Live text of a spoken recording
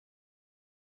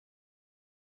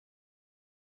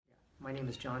My name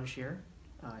is John Shearer,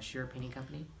 Shearer Painting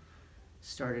Company.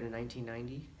 Started in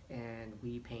 1990, and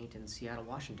we paint in Seattle,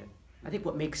 Washington. I think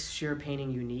what makes Shearer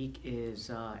Painting unique is,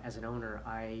 as an owner,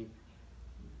 I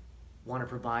want to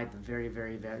provide the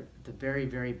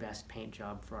very best paint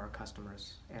job for our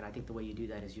customers. And I think the way you do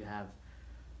that is you have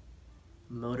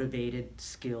motivated,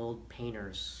 skilled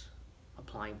painters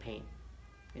applying paint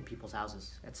in people's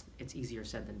houses. It's easier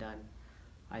said than done.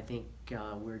 I think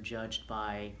we're judged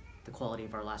by the quality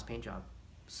of our last paint job.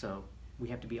 So we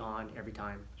have to be on every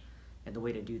time. And the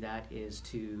way to do that is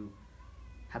to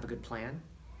have a good plan,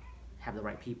 have the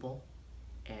right people,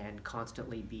 and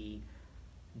constantly be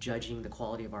judging the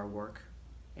quality of our work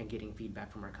and getting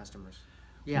feedback from our customers.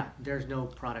 Yeah, there's no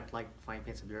product like Fine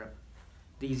Paints of Europe.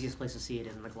 The easiest place to see it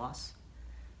is in the gloss.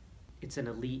 It's an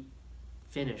elite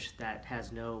finish that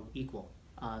has no equal.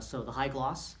 So the high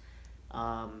gloss,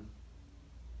 on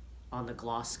the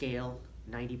gloss scale,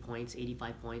 90 points,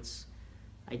 85 points.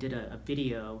 I did a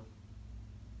video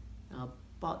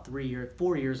about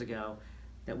 4 years ago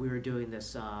that we were doing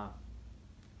this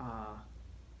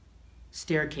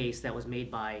staircase that was made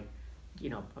by,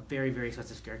 a very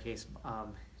expensive staircase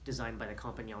designed by the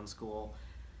Compagnon School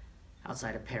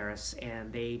outside of Paris,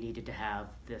 and they needed to have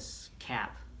this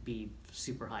cap be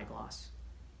super high gloss.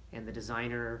 And the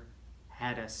designer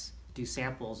had us do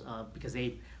samples of, because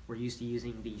they were used to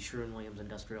using the Sherwin-Williams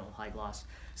industrial high gloss.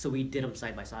 So we did them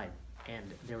side by side,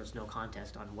 and there was no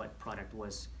contest on what product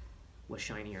was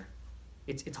shinier.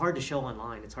 It's hard to show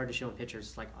online. It's hard to show in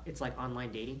pictures. It's like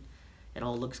online dating. It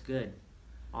all looks good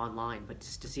online, but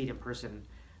just to see it in person,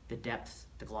 the depth,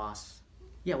 the gloss.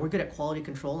 Yeah, we're good at quality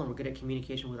control, and we're good at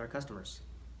communication with our customers.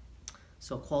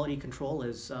 So quality control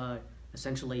is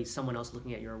essentially someone else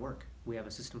looking at your work. We have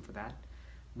a system for that.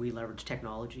 We leverage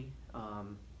technology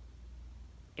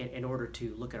in order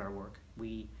to look at our work.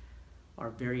 We are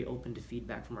very open to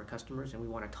feedback from our customers, and we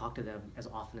want to talk to them as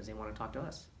often as they want to talk to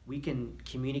us. We can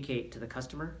communicate to the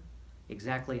customer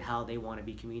exactly how they want to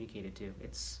be communicated to.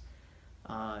 It's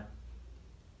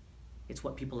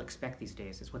what people expect these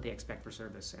days. It's what they expect for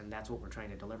service, and that's what we're trying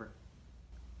to deliver.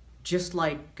 Just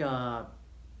like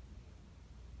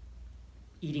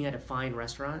eating at a fine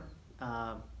restaurant,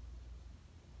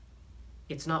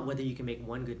 it's not whether you can make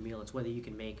one good meal, it's whether you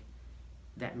can make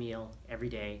that meal every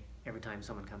day, every time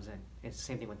someone comes in. It's the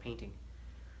same thing with painting.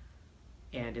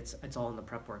 And it's all in the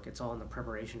prep work, it's all in the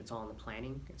preparation, it's all in the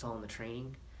planning, it's all in the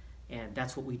training. And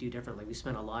that's what we do differently. We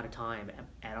spend a lot of time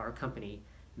at our company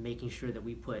making sure that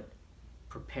we put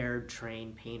prepared,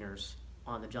 trained painters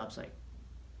on the job site.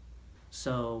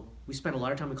 So we spend a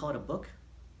lot of time, we call it a book.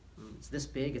 It's this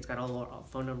big, it's got all our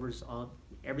phone numbers,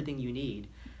 everything you need.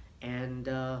 And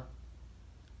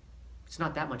it's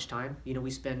not that much time. We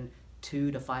spend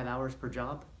 2 to 5 hours per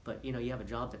job, but you have a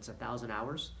job that's 1,000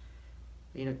 hours.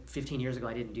 15 years ago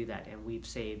I didn't do that, and we've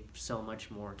saved so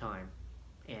much more time.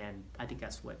 And I think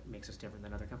that's what makes us different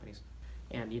than other companies.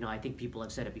 And I think people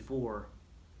have said it before,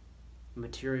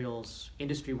 materials,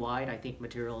 industry-wide, I think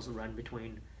materials run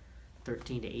between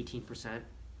 13 to 18%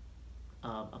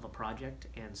 of a project.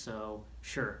 And so,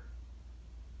 sure,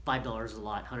 $5 is a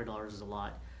lot, $100 is a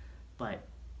lot, but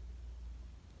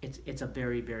it's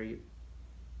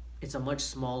a much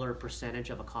smaller percentage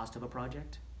of a cost of a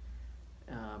project.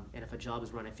 And if a job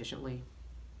is run efficiently,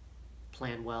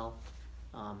 planned well,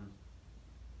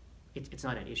 it's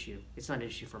not an issue. It's not an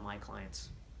issue for my clients.